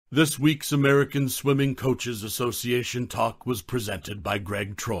This week's American Swimming Coaches Association talk was presented by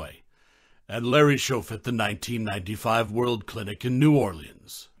Greg Troy and Larry Schoaf at the 1995 World Clinic in New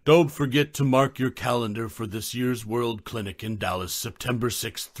Orleans. Don't forget to mark your calendar for this year's World Clinic in Dallas, September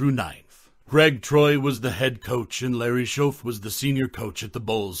 6th through 9th. Greg Troy was the head coach and Larry Schoaf was the senior coach at the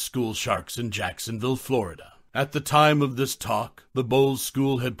Bolles School Sharks in Jacksonville, Florida. At the time of this talk, the Bolles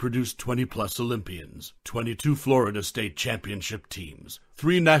School had produced 20-plus Olympians, 22 Florida State Championship teams,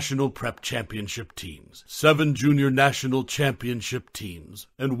 3 National Prep Championship teams, 7 Junior National Championship teams,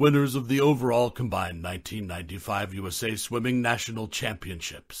 and winners of the overall combined 1995 USA Swimming National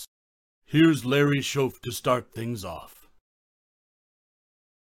Championships. Here's Larry Schoaf to start things off.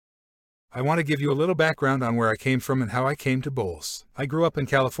 I want to give you a little background on where I came from and how I came to Bolles. I grew up in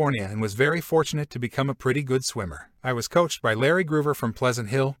California and was very fortunate to become a pretty good swimmer. I was coached by Larry Groover from Pleasant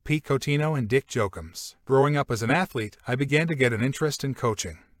Hill, Pete Cotino, and Dick Jokums. Growing up as an athlete, I began to get an interest in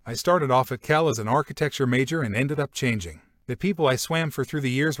coaching. I started off at Cal as an architecture major and ended up changing. The people I swam for through the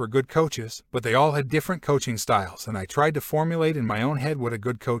years were good coaches, but they all had different coaching styles, and I tried to formulate in my own head what a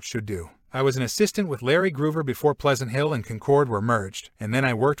good coach should do. I was an assistant with Larry Groover before Pleasant Hill and Concord were merged, and then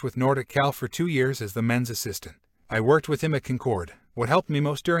I worked with Nord at Cal for 2 years as the men's assistant. I worked with him at Concord. What helped me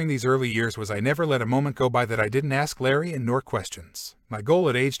most during these early years was I never let a moment go by that I didn't ask Larry and Nord questions. My goal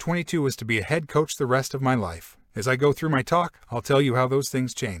at age 22 was to be a head coach the rest of my life. As I go through my talk, I'll tell you how those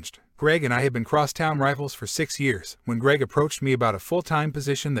things changed. Greg and I had been crosstown rivals for 6 years when Greg approached me about a full-time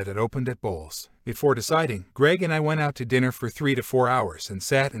position that had opened at Bolles. Before deciding, Greg and I went out to dinner for 3 to 4 hours and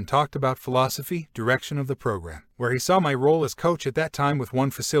sat and talked about philosophy, direction of the program, where he saw my role as coach at that time with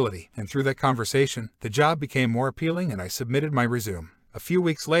one facility, and through that conversation, the job became more appealing and I submitted my resume. A few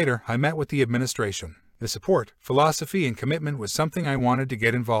weeks later, I met with the administration. The support, philosophy, and commitment was something I wanted to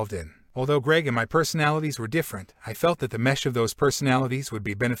get involved in. Although Greg and my personalities were different, I felt that the mesh of those personalities would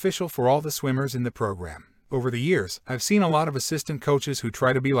be beneficial for all the swimmers in the program. Over the years, I've seen a lot of assistant coaches who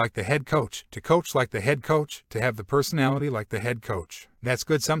try to be like the head coach, to coach like the head coach, to have the personality like the head coach. That's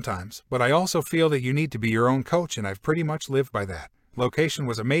good sometimes, but I also feel that you need to be your own coach, and I've pretty much lived by that. Location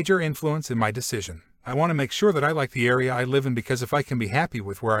was a major influence in my decision. I want to make sure that I like the area I live in because if I can be happy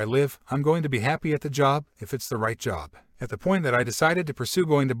with where I live, I'm going to be happy at the job if it's the right job. At the point that I decided to pursue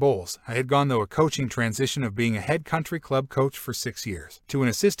going to Bolles, I had gone through a coaching transition of being a head country club coach for 6 years, to an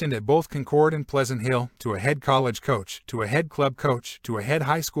assistant at both Concord and Pleasant Hill, to a head college coach, to a head club coach, to a head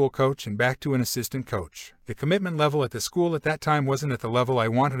high school coach, and back to an assistant coach. The commitment level at the school at that time wasn't at the level I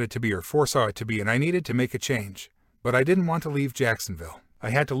wanted it to be or foresaw it to be, and I needed to make a change. But I didn't want to leave Jacksonville.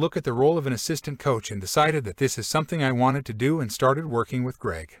 I had to look at the role of an assistant coach and decided that this is something I wanted to do and started working with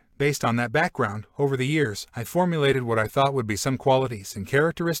Greg. Based on that background, over the years, I formulated what I thought would be some qualities and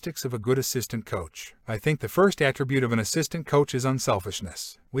characteristics of a good assistant coach. I think the first attribute of an assistant coach is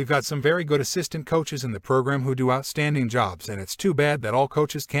unselfishness. We've got some very good assistant coaches in the program who do outstanding jobs, and it's too bad that all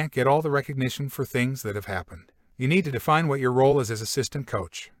coaches can't get all the recognition for things that have happened. You need to define what your role is as assistant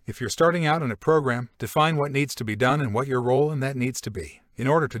coach. If you're starting out in a program, define what needs to be done and what your role in that needs to be. In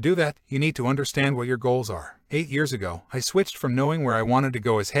order to do that, you need to understand what your goals are. 8 years ago, I switched from knowing where I wanted to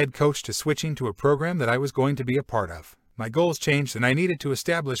go as head coach to switching to a program that I was going to be a part of. My goals changed and I needed to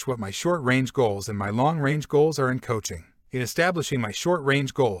establish what my short-range goals and my long-range goals are in coaching. In establishing my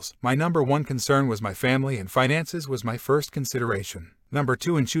short-range goals, my number 1 concern was my family and finances was my first consideration. Number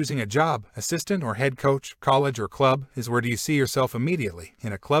 2 in choosing a job, assistant or head coach, college or club, is where do you see yourself immediately,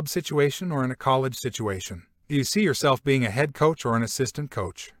 in a club situation or in a college situation? Do you see yourself being a head coach or an assistant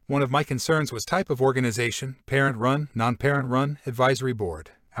coach? One of my concerns was type of organization, parent-run, non-parent-run, advisory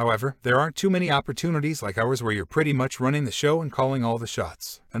board. However, there aren't too many opportunities like ours where you're pretty much running the show and calling all the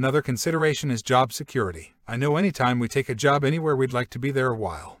shots. Another consideration is job security. I know anytime we take a job anywhere we'd like to be there a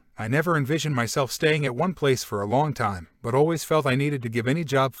while. I never envisioned myself staying at one place for a long time, but always felt I needed to give any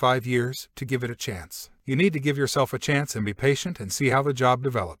job 5 years to give it a chance. You need to give yourself a chance and be patient and see how the job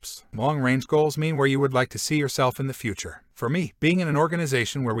develops. Long-range goals mean where you would like to see yourself in the future. For me, being in an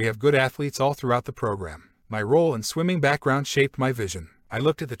organization where we have good athletes all throughout the program. My role and swimming background shaped my vision. I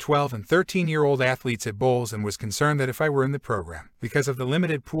looked at the 12 and 13-year-old athletes at Bolles and was concerned that if I were in the program, because of the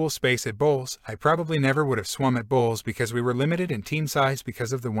limited pool space at Bolles, I probably never would have swum at Bolles because we were limited in team size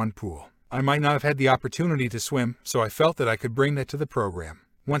because of the one pool. I might not have had the opportunity to swim, so I felt that I could bring that to the program.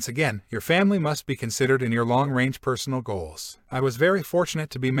 Once again, your family must be considered in your long-range personal goals. I was very fortunate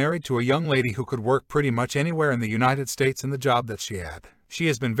to be married to a young lady who could work pretty much anywhere in the United States in the job that she had. She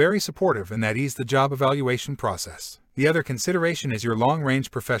has been very supportive and that eased the job evaluation process. The other consideration is your long-range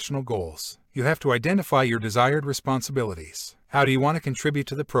professional goals. You have to identify your desired responsibilities. How do you want to contribute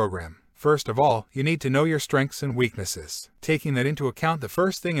to the program? First of all, you need to know your strengths and weaknesses. Taking that into account, the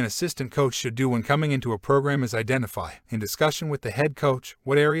first thing an assistant coach should do when coming into a program is identify, in discussion with the head coach,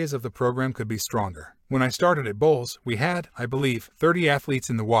 what areas of the program could be stronger. When I started at Bolles, we had, I believe, 30 athletes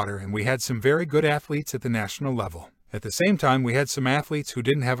in the water, and we had some very good athletes at the national level. At the same time, we had some athletes who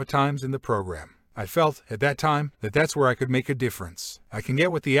didn't have a times in the program. I felt, at that time, that that's where I could make a difference. I can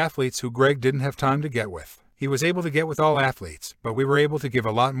get with the athletes who Greg didn't have time to get with. He was able to get with all athletes, but we were able to give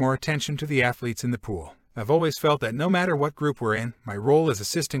a lot more attention to the athletes in the pool. I've always felt that no matter what group we're in, my role as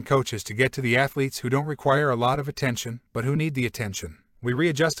assistant coach is to get to the athletes who don't require a lot of attention, but who need the attention. We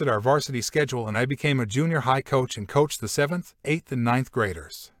readjusted our varsity schedule and I became a junior high coach and coached the 7th, 8th, and 9th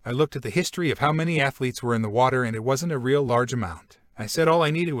graders. I looked at the history of how many athletes were in the water and it wasn't a real large amount. I said all I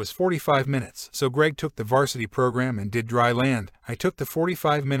needed was 45 minutes, so Greg took the varsity program and did dry land. I took the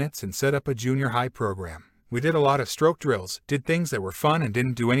 45 minutes and set up a junior high program. We did a lot of stroke drills, did things that were fun and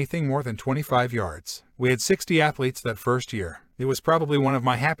didn't do anything more than 25 yards. We had 60 athletes that first year. It was probably one of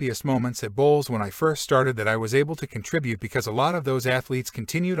my happiest moments at Bolles when I first started that I was able to contribute because a lot of those athletes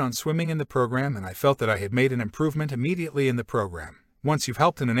continued on swimming in the program and I felt that I had made an improvement immediately in the program. Once you've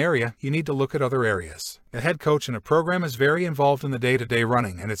helped in an area, you need to look at other areas. A head coach in a program is very involved in the day-to-day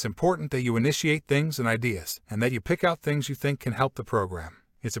running, and it's important that you initiate things and ideas, and that you pick out things you think can help the program.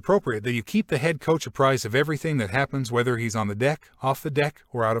 It's appropriate that you keep the head coach apprised of everything that happens, whether he's on the deck, off the deck,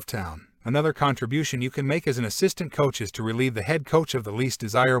 or out of town. Another contribution you can make as an assistant coach is to relieve the head coach of the least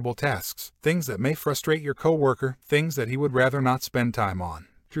desirable tasks, things that may frustrate your coworker, things that he would rather not spend time on.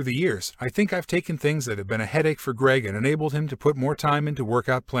 Through the years, I think I've taken things that have been a headache for Greg and enabled him to put more time into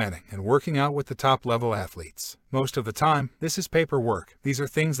workout planning and working out with the top-level athletes. Most of the time, this is paperwork. These are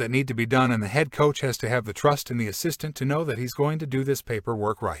things that need to be done and the head coach has to have the trust in the assistant to know that he's going to do this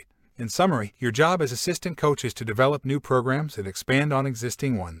paperwork right. In summary, your job as assistant coach is to develop new programs and expand on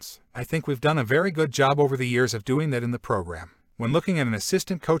existing ones. I think we've done a very good job over the years of doing that in the program. When looking at an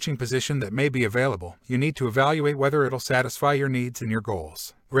assistant coaching position that may be available, you need to evaluate whether it'll satisfy your needs and your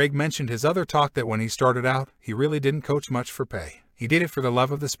goals. Greg mentioned his other talk that when he started out, he really didn't coach much for pay. He did it for the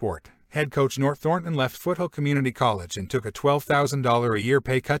love of the sport. Head coach North Thornton left Foothill Community College and took a $12,000 a year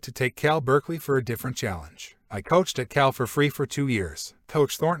pay cut to take Cal Berkeley for a different challenge. I coached at Cal for free for 2 years.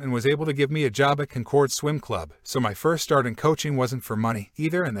 Coach Thornton was able to give me a job at Concord Swim Club, so my first start in coaching wasn't for money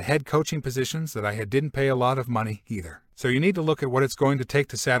either, and the head coaching positions that I had didn't pay a lot of money either. So you need to look at what it's going to take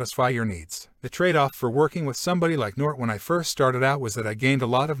to satisfy your needs. The trade-off for working with somebody like Nort when I first started out was that I gained a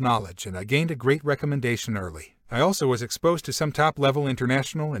lot of knowledge and I gained a great recommendation early. I also was exposed to some top-level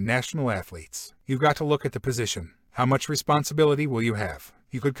international and national athletes. You've got to look at the position. How much responsibility will you have?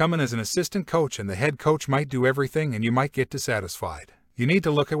 You could come in as an assistant coach and the head coach might do everything and you might get dissatisfied. You need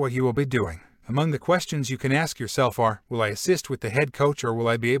to look at what you will be doing. Among the questions you can ask yourself are, will I assist with the head coach or will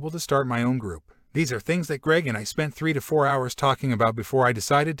I be able to start my own group? These are things that Greg and I spent 3 to 4 hours talking about before I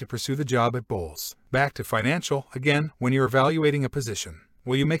decided to pursue the job at Bolles. Back to financial, again, when you're evaluating a position.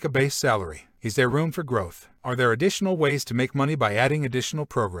 Will you make a base salary? Is there room for growth? Are there additional ways to make money by adding additional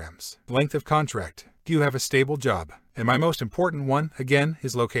programs? Length of contract. Do you have a stable job? And my most important one, again,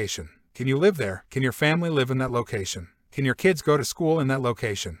 is location. Can you live there? Can your family live in that location? Can your kids go to school in that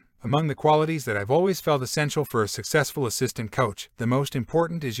location? Among the qualities that I've always felt essential for a successful assistant coach, the most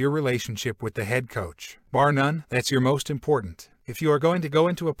important is your relationship with the head coach. Bar none, that's your most important. If you are going to go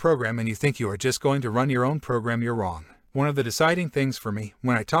into a program and you think you are just going to run your own program, you're wrong. One of the deciding things for me,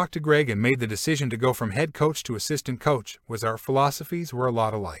 when I talked to Greg and made the decision to go from head coach to assistant coach, was our philosophies were a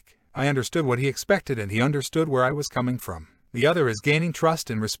lot alike. I understood what he expected and he understood where I was coming from. The other is gaining trust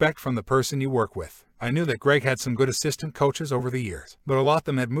and respect from the person you work with. I knew that Greg had some good assistant coaches over the years, but a lot of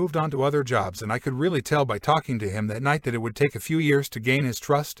them had moved on to other jobs, and I could really tell by talking to him that night that it would take a few years to gain his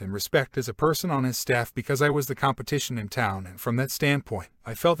trust and respect as a person on his staff because I was the competition in town, and from that standpoint,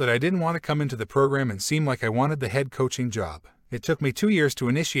 I felt that I didn't want to come into the program and seem like I wanted the head coaching job. It took me 2 years to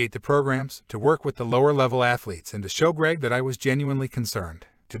initiate the programs, to work with the lower level athletes, and to show Greg that I was genuinely concerned.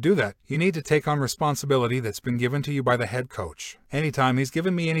 To do that, you need to take on responsibility that's been given to you by the head coach. Anytime he's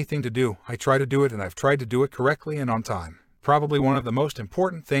given me anything to do, I try to do it, and I've tried to do it correctly and on time. Probably one of the most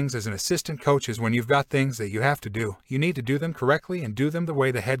important things as an assistant coach is when you've got things that you have to do, you need to do them correctly and do them the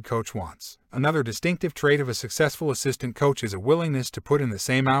way the head coach wants. Another distinctive trait of a successful assistant coach is a willingness to put in the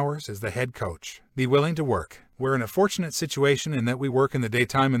same hours as the head coach. Be willing to work. We're in a fortunate situation in that we work in the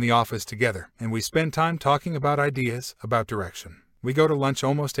daytime in the office together, and we spend time talking about ideas, about direction. We go to lunch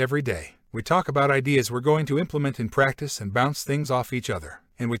almost every day. We talk about ideas we're going to implement in practice and bounce things off each other.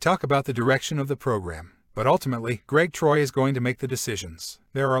 And we talk about the direction of the program. But ultimately, Greg Troy is going to make the decisions.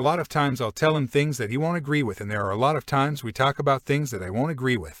 There are a lot of times I'll tell him things that he won't agree with, and there are a lot of times we talk about things that I won't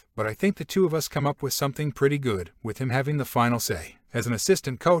agree with. But I think the two of us come up with something pretty good, with him having the final say. As an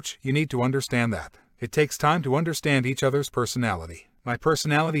assistant coach, you need to understand that. It takes time to understand each other's personality. My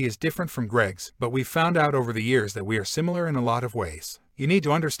personality is different from Greg's, but we've found out over the years that we are similar in a lot of ways. You need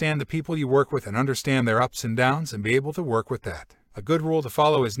to understand the people you work with and understand their ups and downs and be able to work with that. A good rule to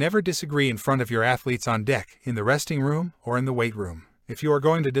follow is never disagree in front of your athletes on deck, in the resting room, or in the weight room. If you are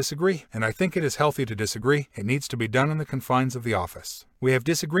going to disagree, and I think it is healthy to disagree, it needs to be done in the confines of the office. We have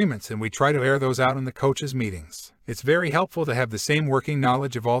disagreements and we try to air those out in the coaches' meetings. It's very helpful to have the same working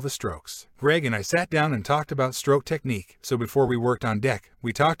knowledge of all the strokes. Greg and I sat down and talked about stroke technique, so before we worked on deck,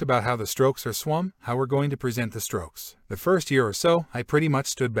 we talked about how the strokes are swum, how we're going to present the strokes. The first year or so, I pretty much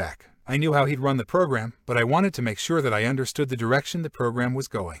stood back. I knew how he'd run the program, but I wanted to make sure that I understood the direction the program was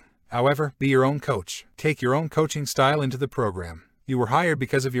going. However, be your own coach. Take your own coaching style into the program. You were hired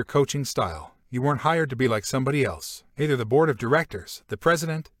because of your coaching style. You weren't hired to be like somebody else. Either the board of directors, the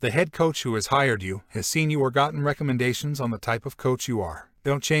president, the head coach who has hired you, has seen you or gotten recommendations on the type of coach you are.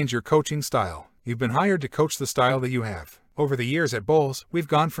 Don't change your coaching style. You've been hired to coach the style that you have. Over the years at Bulls, we've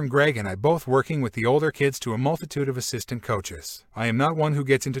gone from Greg and I both working with the older kids to a multitude of assistant coaches. I am not one who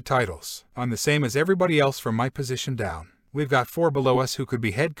gets into titles. I'm the same as everybody else from my position down. We've got 4 below us who could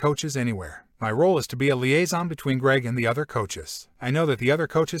be head coaches anywhere. My role is to be a liaison between Greg and the other coaches. I know that the other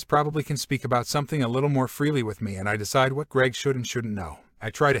coaches probably can speak about something a little more freely with me, and I decide what Greg should and shouldn't know.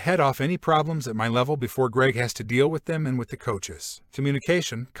 I try to head off any problems at my level before Greg has to deal with them and with the coaches.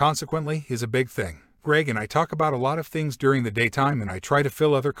 Communication, consequently, is a big thing. Greg and I talk about a lot of things during the daytime, and I try to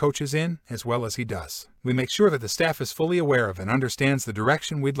fill other coaches in, as well as he does. We make sure that the staff is fully aware of and understands the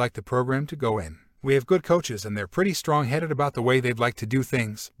direction we'd like the program to go in. We have good coaches and they're pretty strong-headed about the way they'd like to do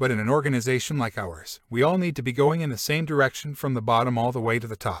things, but in an organization like ours, we all need to be going in the same direction from the bottom all the way to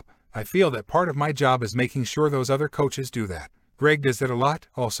the top. I feel that part of my job is making sure those other coaches do that. Greg does that a lot,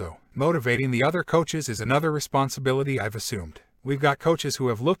 also. Motivating the other coaches is another responsibility I've assumed. We've got coaches who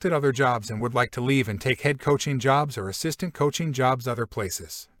have looked at other jobs and would like to leave and take head coaching jobs or assistant coaching jobs other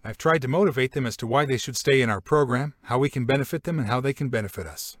places. I've tried to motivate them as to why they should stay in our program, how we can benefit them, and how they can benefit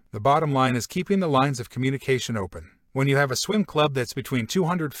us. The bottom line is keeping the lines of communication open. When you have a swim club that's between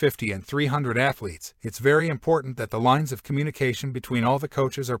 250 and 300 athletes, it's very important that the lines of communication between all the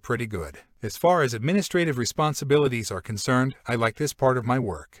coaches are pretty good. As far as administrative responsibilities are concerned, I like this part of my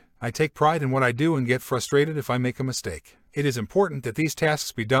work. I take pride in what I do and get frustrated if I make a mistake. It is important that these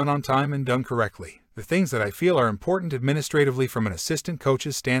tasks be done on time and done correctly. The things that I feel are important administratively from an assistant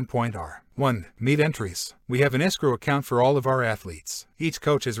coach's standpoint are: 1. Meet entries. We have an escrow account for all of our athletes. Each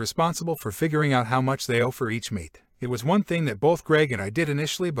coach is responsible for figuring out how much they owe for each meet. It was one thing that both Greg and I did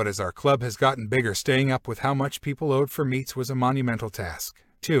initially, but as our club has gotten bigger, staying up with how much people owed for meets was a monumental task.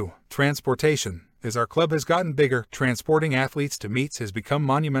 2. Transportation. As our club has gotten bigger, transporting athletes to meets has become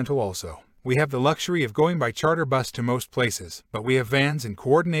monumental also. We have the luxury of going by charter bus to most places, but we have vans, and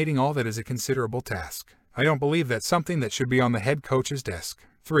coordinating all that is a considerable task. I don't believe that's something that should be on the head coach's desk.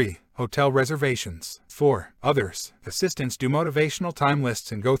 3. Hotel reservations. 4. Others. Assistants do motivational time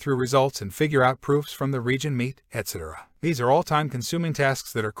lists and go through results and figure out proofs from the region meet, etc. These are all time-consuming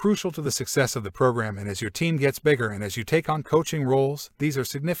tasks that are crucial to the success of the program, and as your team gets bigger and as you take on coaching roles, these are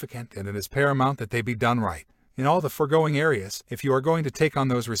significant, and it is paramount that they be done right. In all the foregoing areas, if you are going to take on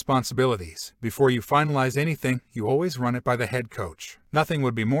those responsibilities, before you finalize anything, you always run it by the head coach. Nothing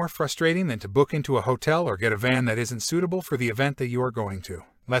would be more frustrating than to book into a hotel or get a van that isn't suitable for the event that you are going to.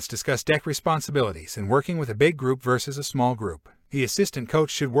 Let's discuss deck responsibilities and working with a big group versus a small group. The assistant coach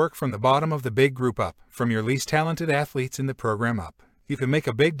should work from the bottom of the big group up, from your least talented athletes in the program up. You can make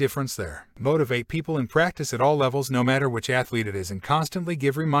a big difference there. Motivate people in practice at all levels, no matter which athlete it is, and constantly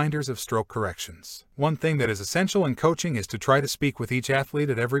give reminders of stroke corrections. One thing that is essential in coaching is to try to speak with each athlete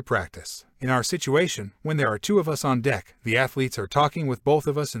at every practice. In our situation, when there are 2 of us on deck, the athletes are talking with both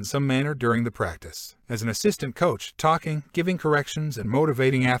of us in some manner during the practice. As an assistant coach, talking, giving corrections, and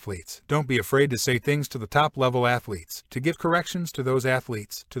motivating athletes, don't be afraid to say things to the top-level athletes, to give corrections to those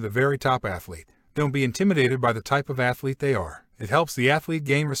athletes, to the very top athlete. Don't be intimidated by the type of athlete they are. It helps the athlete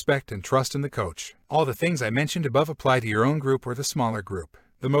gain respect and trust in the coach. All the things I mentioned above apply to your own group or the smaller group.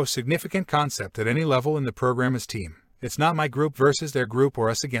 The most significant concept at any level in the program is team. It's not my group versus their group or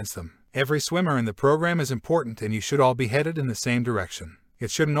us against them. Every swimmer in the program is important, and you should all be headed in the same direction.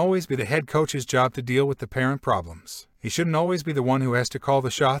 It shouldn't always be the head coach's job to deal with the parent problems. He shouldn't always be the one who has to call the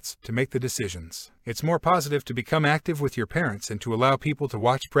shots, to make the decisions. It's more positive to become active with your parents and to allow people to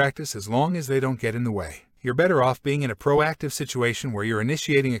watch practice as long as they don't get in the way. You're better off being in a proactive situation where you're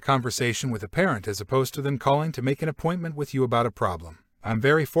initiating a conversation with a parent as opposed to them calling to make an appointment with you about a problem. I'm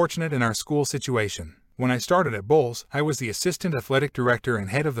very fortunate in our school situation. When I started at Bowles, I was the assistant athletic director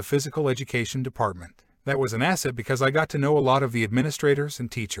and head of the physical education department. That was an asset because I got to know a lot of the administrators and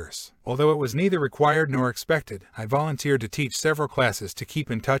teachers. Although it was neither required nor expected, I volunteered to teach several classes to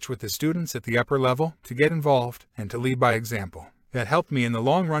keep in touch with the students at the upper level, to get involved, and to lead by example. That helped me in the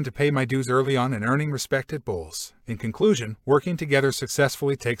long run to pay my dues early on and earning respect at Bowles. In conclusion, working together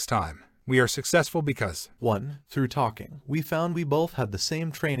successfully takes time. We are successful because 1. Through talking, we found we both had the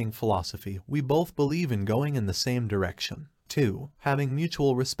same training philosophy. We both believe in going in the same direction. 2. Having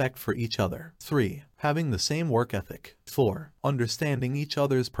mutual respect for each other. 3. Having the same work ethic. 4. Understanding each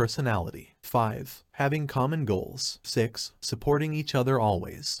other's personality. 5. Having common goals. 6. Supporting each other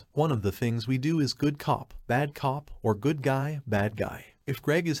always. One of the things we do is good cop, or good guy, bad guy. If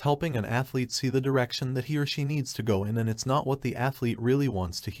Greg is helping an athlete see the direction that he or she needs to go in and it's not what the athlete really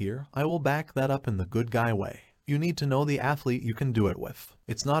wants to hear, I will back that up in the good guy way. You need to know the athlete you can do it with.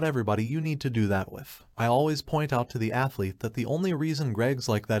 It's not everybody you need to do that with. I always point out to the athlete that the only reason Greg's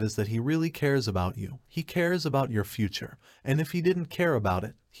like that is that he really cares about you. He cares about your future. And if he didn't care about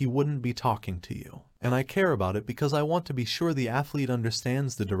it, he wouldn't be talking to you. And I care about it because I want to be sure the athlete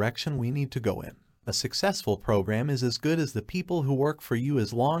understands the direction we need to go in. A successful program is as good as the people who work for you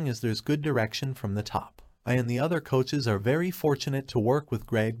as long as there's good direction from the top. I and the other coaches are very fortunate to work with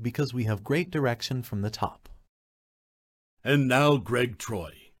Greg because we have great direction from the top. And now Greg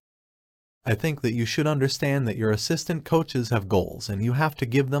Troy. I think that you should understand that your assistant coaches have goals and you have to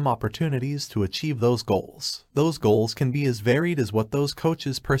give them opportunities to achieve those goals. Those goals can be as varied as what those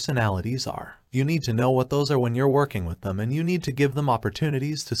coaches' personalities are. You need to know what those are when you're working with them, and you need to give them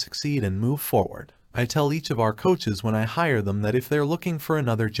opportunities to succeed and move forward. I tell each of our coaches when I hire them that if they're looking for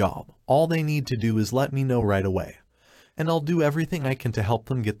another job, all they need to do is let me know right away. And I'll do everything I can to help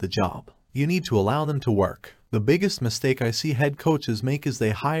them get the job. You need to allow them to work. The biggest mistake I see head coaches make is they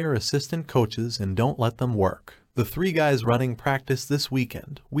hire assistant coaches and don't let them work. The 3 guys running practice this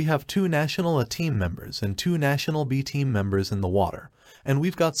weekend, we have 2 national A team members and 2 national B team members in the water. And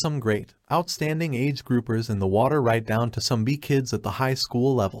we've got some great, outstanding age groupers in the water right down to some B kids at the high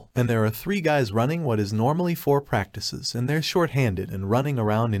school level. And there are 3 guys running what is normally 4 practices, and they're short-handed and running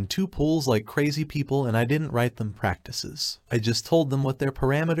around in 2 pools like crazy people, and I didn't write them practices. I just told them what their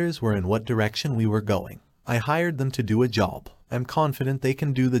parameters were and what direction we were going. I hired them to do a job. I'm confident they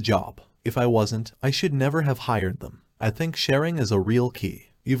can do the job. If I wasn't, I should never have hired them. I think sharing is a real key.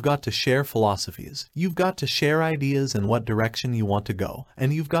 You've got to share philosophies. You've got to share ideas and what direction you want to go,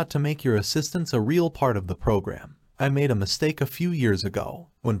 and you've got to make your assistants a real part of the program. I made a mistake a few years ago.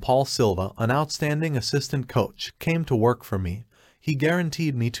 When Paul Silva, an outstanding assistant coach, came to work for me, he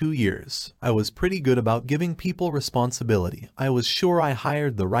guaranteed me 2 years. I was pretty good about giving people responsibility. I was sure I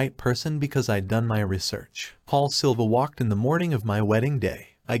hired the right person because I'd done my research. Paul Silva walked in the morning of my wedding day.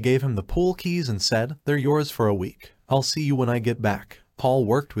 I gave him the pool keys and said, "They're yours for a week. I'll see you when I get back." Paul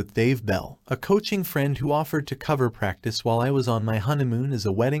worked with Dave Bell, a coaching friend who offered to cover practice while I was on my honeymoon as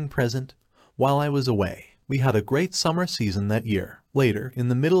a wedding present while I was away. We had a great summer season that year. Later, in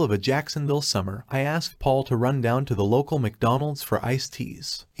the middle of a Jacksonville summer, I asked Paul to run down to the local McDonald's for iced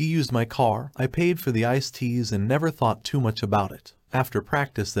teas. He used my car, I paid for the iced teas and never thought too much about it. After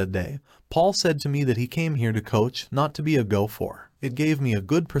practice that day, Paul said to me that he came here to coach, not to be a go-for. It gave me a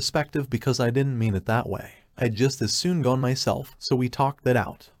good perspective because I didn't mean it that way. I'd just as soon gone myself, so we talked that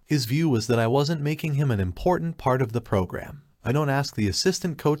out. His view was that I wasn't making him an important part of the program. I don't ask the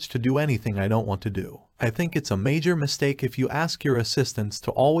assistant coach to do anything I don't want to do. I think it's a major mistake if you ask your assistants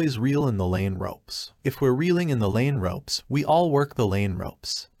to always reel in the lane ropes. If we're reeling in the lane ropes, we all work the lane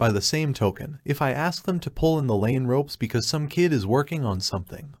ropes. By the same token, if I ask them to pull in the lane ropes because some kid is working on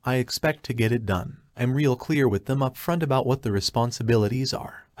something, I expect to get it done. I'm real clear with them up front about what the responsibilities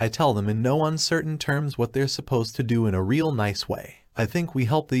are. I tell them in no uncertain terms what they're supposed to do in a real nice way. I think we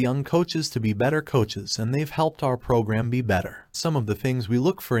help the young coaches to be better coaches, and they've helped our program be better. Some of the things we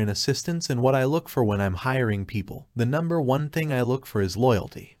look for in assistants and what I look for when I'm hiring people. The number one thing I look for is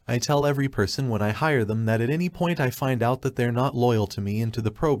loyalty. I tell every person when I hire them that at any point I find out that they're not loyal to me and to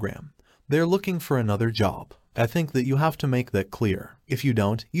the program, they're looking for another job. I think that you have to make that clear. If you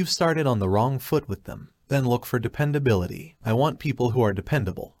don't, you've started on the wrong foot with them. Then look for dependability. I want people who are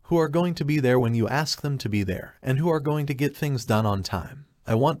dependable, who are going to be there when you ask them to be there, and who are going to get things done on time.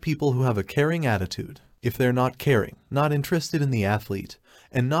 I want people who have a caring attitude. If they're not caring, not interested in the athlete,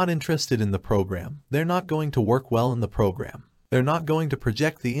 and not interested in the program, they're not going to work well in the program. They're not going to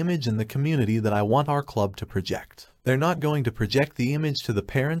project the image in the community that I want our club to project. They're not going to project the image to the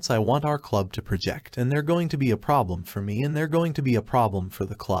parents I want our club to project, and they're going to be a problem for me, and they're going to be a problem for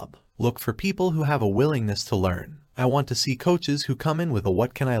the club. Look for people who have a willingness to learn. I want to see coaches who come in with a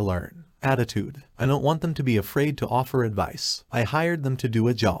 "what can I learn" attitude. I don't want them to be afraid to offer advice. I hired them to do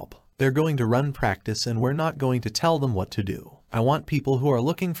a job. They're going to run practice, and we're not going to tell them what to do. I want people who are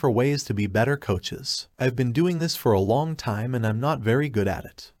looking for ways to be better coaches. I've been doing this for a long time and I'm not very good at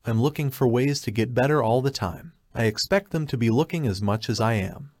it. I'm looking for ways to get better all the time. I expect them to be looking as much as I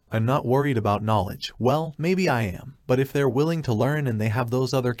am. I'm not worried about knowledge. Well, maybe I am, but if they're willing to learn and they have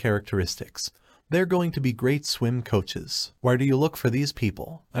those other characteristics, they're going to be great swim coaches. Where do you look for these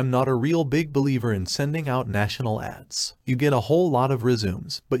people? I'm not a real big believer in sending out national ads. You get a whole lot of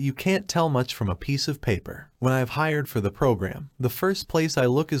resumes, but you can't tell much from a piece of paper. When I've hired for the program, the first place I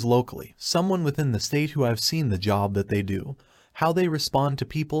look is locally, someone within the state who I've seen the job that they do, how they respond to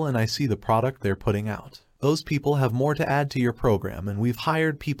people, and I see the product they're putting out. Those people have more to add to your program, and we've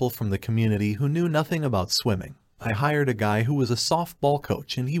hired people from the community who knew nothing about swimming. I hired a guy who was a softball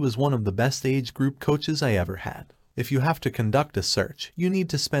coach, and he was one of the best age group coaches I ever had. If you have to conduct a search, you need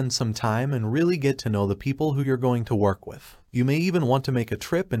to spend some time and really get to know the people who you're going to work with. You may even want to make a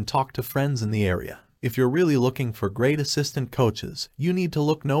trip and talk to friends in the area. If you're really looking for great assistant coaches, you need to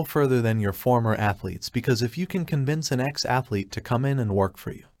look no further than your former athletes, because if you can convince an ex-athlete to come in and work for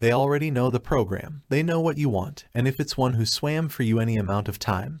you, they already know the program, they know what you want, and if it's one who swam for you any amount of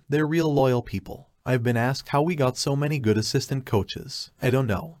time, they're real loyal people. I've been asked how we got so many good assistant coaches. I don't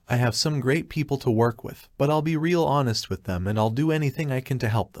know. I have some great people to work with, but I'll be real honest with them and I'll do anything I can to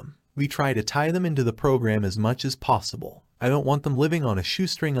help them. We try to tie them into the program as much as possible. I don't want them living on a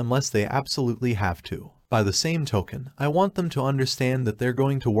shoestring unless they absolutely have to. By the same token, I want them to understand that they're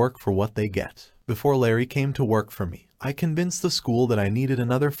going to work for what they get. Before Larry came to work for me, I convinced the school that I needed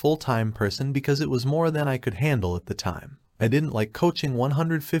another full-time person because it was more than I could handle at the time. I didn't like coaching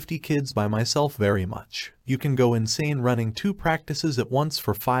 150 kids by myself very much. You can go insane running 2 practices at once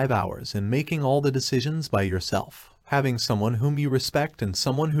for 5 hours and making all the decisions by yourself. Having someone whom you respect and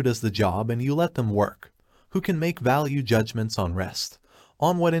someone who does the job and you let them work, who can make value judgments on rest,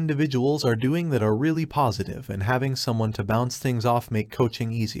 on what individuals are doing that are really positive, and having someone to bounce things off make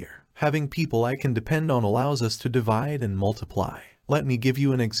coaching easier. Having people I can depend on allows us to divide and multiply. Let me give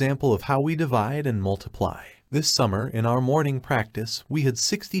you an example of how we divide and multiply. This summer, in our morning practice, we had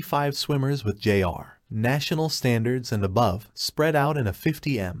 65 swimmers with JR, national standards and above, spread out in a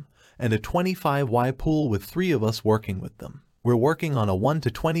 50m, and a 25y pool with 3 of us working with them. We're working on a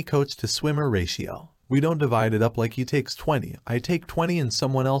 1-to-20 coach-to-swimmer ratio. We don't divide it up like he takes 20, I take 20 and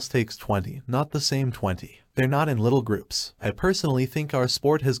someone else takes 20, not the same 20. They're not in little groups. I personally think our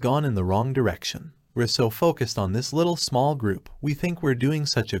sport has gone in the wrong direction. We're so focused on this little small group, we think we're doing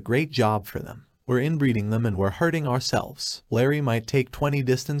such a great job for them. We're inbreeding them and we're hurting ourselves. Larry might take 20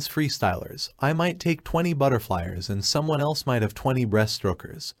 distance freestylers, I might take 20 butterflyers, and someone else might have 20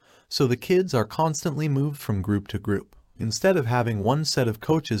 breaststrokers. So the kids are constantly moved from group to group. Instead of having one set of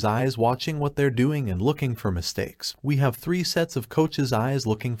coaches' eyes watching what they're doing and looking for mistakes, we have 3 sets of coaches' eyes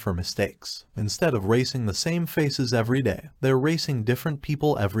looking for mistakes. Instead of racing the same faces every day, they're racing different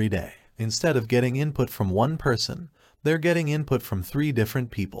people every day. Instead of getting input from one person, they're getting input from 3 different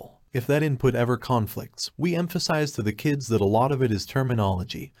people. If that input ever conflicts, we emphasize to the kids that a lot of it is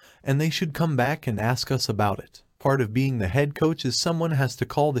terminology, and they should come back and ask us about it. Part of being the head coach is someone has to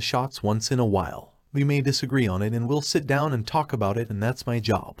call the shots once in a while. We may disagree on it and we'll sit down and talk about it, and that's my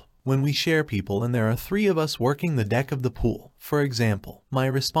job. When we share people and there are 3 of us working the deck of the pool, for example, my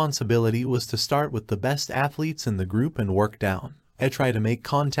responsibility was to start with the best athletes in the group and work down. I try to make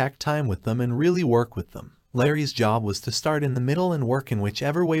contact time with them and really work with them. Larry's job was to start in the middle and work in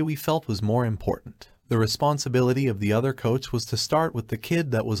whichever way we felt was more important. The responsibility of the other coach was to start with the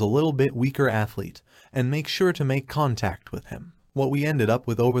kid that was a little bit weaker athlete and make sure to make contact with him. What we ended up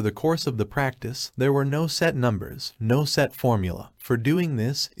with over the course of the practice, there were no set numbers, no set formula. For doing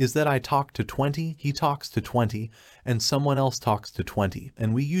this is that I talk to 20, he talks to 20, and someone else talks to 20,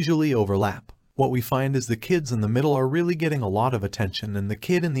 and we usually overlap. What we find is the kids in the middle are really getting a lot of attention, and the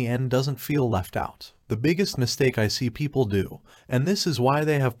kid in the end doesn't feel left out. The biggest mistake I see people do, and this is why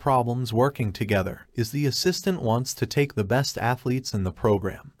they have problems working together, is the assistant wants to take the best athletes in the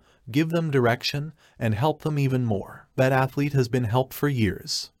program, give them direction, and help them even more. That athlete has been helped for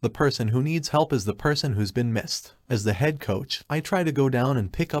years. The person who needs help is the person who's been missed. As the head coach, I try to go down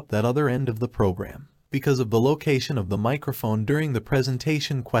and pick up that other end of the program. Because of the location of the microphone during the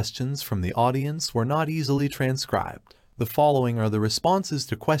presentation, questions from the audience were not easily transcribed. The following are the responses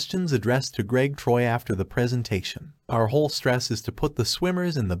to questions addressed to Greg Troy after the presentation. Our whole stress is to put the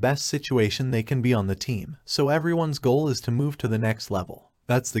swimmers in the best situation they can be on the team, so everyone's goal is to move to the next level.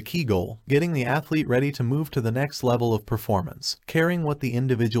 That's the key goal, getting the athlete ready to move to the next level of performance, caring what the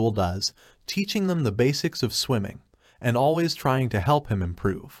individual does, teaching them the basics of swimming, and always trying to help him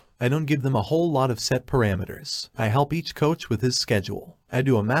improve. I don't give them a whole lot of set parameters. I help each coach with his schedule. I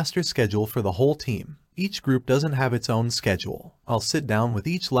do a master schedule for the whole team. Each group doesn't have its own schedule. I'll sit down with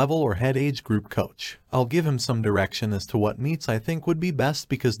each level or head age group coach. I'll give him some direction as to what meets I think would be best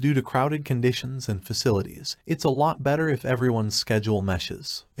because due to crowded conditions and facilities, it's a lot better if everyone's schedule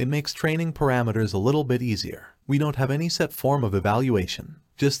meshes. It makes training parameters a little bit easier. We don't have any set form of evaluation.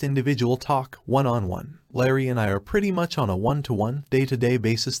 Just individual talk, one-on-one. Larry and I are pretty much on a one-to-one, day-to-day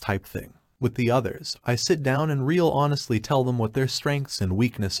basis type thing. With the others, I sit down and real honestly tell them what their strengths and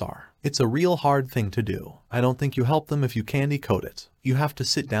weakness are. It's a real hard thing to do. I don't think you help them if you candy coat it. You have to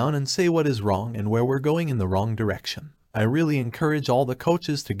sit down and say what is wrong and where we're going in the wrong direction. I really encourage all the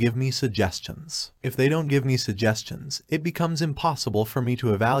coaches to give me suggestions. If they don't give me suggestions, it becomes impossible for me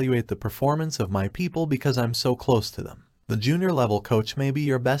to evaluate the performance of my people because I'm so close to them. The junior level coach may be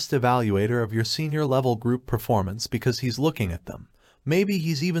your best evaluator of your senior level group performance because he's looking at them. Maybe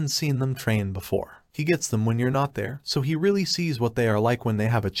he's even seen them train before. He gets them when you're not there, so he really sees what they are like when they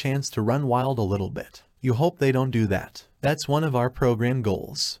have a chance to run wild a little bit. You hope they don't do that. That's one of our program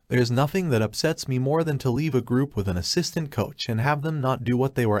goals. There's nothing that upsets me more than to leave a group with an assistant coach and have them not do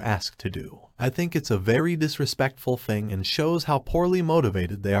what they were asked to do. I think it's a very disrespectful thing and shows how poorly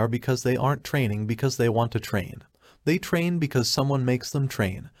motivated they are because they aren't training because they want to train. They train because someone makes them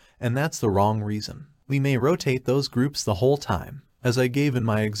train, and that's the wrong reason. We may rotate those groups the whole time. As I gave in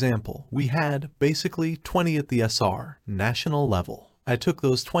my example, we had, basically, 20 at the SR, national level. I took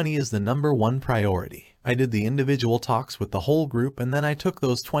those 20 as the #1 priority. I did the individual talks with the whole group and then I took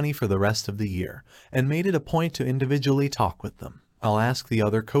those 20 for the rest of the year, and made it a point to individually talk with them. I'll ask the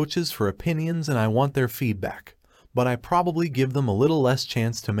other coaches for opinions and I want their feedback, but I probably give them a little less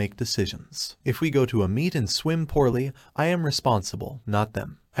chance to make decisions. If we go to a meet and swim poorly, I am responsible, not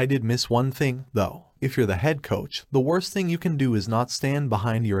them. I did miss one thing, though. If you're the head coach, the worst thing you can do is not stand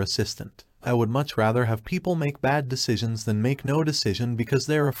behind your assistant. I would much rather have people make bad decisions than make no decision because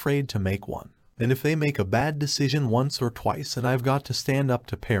they're afraid to make one. And if they make a bad decision once or twice and I've got to stand up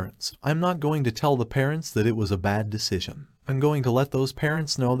to parents, I'm not going to tell the parents that it was a bad decision. I'm going to let those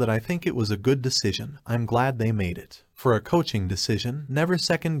parents know that I think it was a good decision. I'm glad they made it. For a coaching decision, never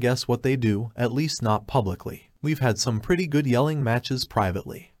second guess what they do, at least not publicly. We've had some pretty good yelling matches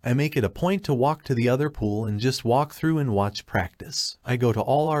privately. I make it a point to walk to the other pool and just walk through and watch practice. I go to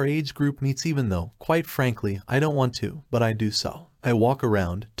all our age group meets even though, quite frankly, I don't want to, but I do so. I walk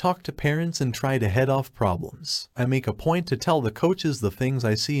around, talk to parents and try to head off problems. I make a point to tell the coaches the things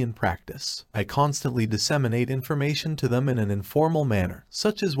I see in practice. I constantly disseminate information to them in an informal manner,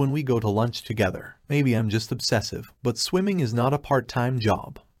 such as when we go to lunch together. Maybe I'm just obsessive, but swimming is not a part-time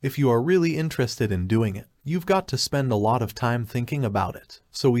job. If you are really interested in doing it, you've got to spend a lot of time thinking about it.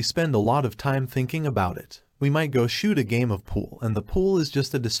 So we spend a lot of time thinking about it. We might go shoot a game of pool, and the pool is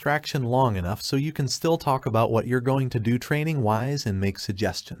just a distraction long enough so you can still talk about what you're going to do training-wise and make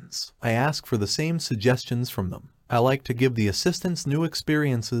suggestions. I ask for the same suggestions from them. I like to give the assistants new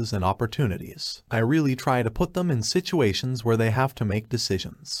experiences and opportunities. I really try to put them in situations where they have to make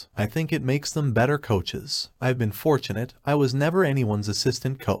decisions. I think it makes them better coaches. I've been fortunate. I was never anyone's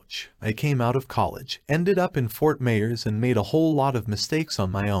assistant coach. I came out of college, ended up in Fort Myers and made a whole lot of mistakes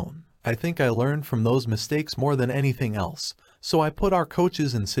on my own. I think I learned from those mistakes more than anything else. So I put our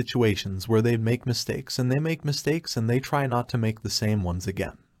coaches in situations where they'd make mistakes and they make mistakes and they try not to make the same ones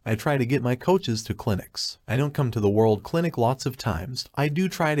again. I try to get my coaches to clinics. I don't come to the World Clinic lots of times. I do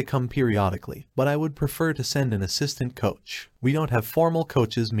try to come periodically, but I would prefer to send an assistant coach. We don't have formal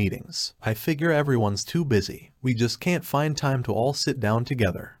coaches meetings. I figure everyone's too busy. We just can't find time to all sit down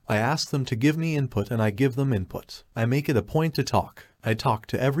together. I ask them to give me input and I give them input. I make it a point to talk. I talk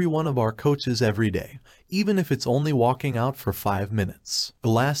to every one of our coaches every day, even if it's only walking out for 5 minutes. The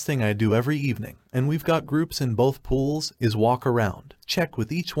last thing I do every evening, and we've got groups in both pools, is walk around, check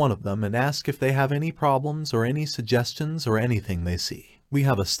with each one of them and ask if they have any problems or any suggestions or anything they see. We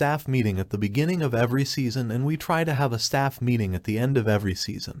have a staff meeting at the beginning of every season and we try to have a staff meeting at the end of every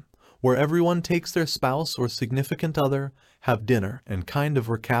season, where everyone takes their spouse or significant other, have dinner, and kind of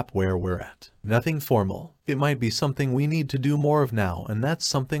recap where we're at. Nothing formal. It might be something we need to do more of now, and that's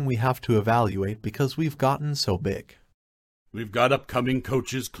something we have to evaluate because we've gotten so big. We've got upcoming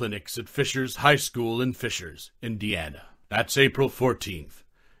coaches clinics at Fishers High School in Fishers, Indiana. That's April 14th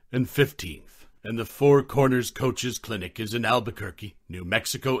and 15th. And the Four Corners Coaches Clinic is in Albuquerque, New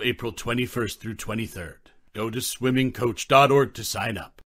Mexico, April 21st through 23rd. Go to swimmingcoach.org to sign up.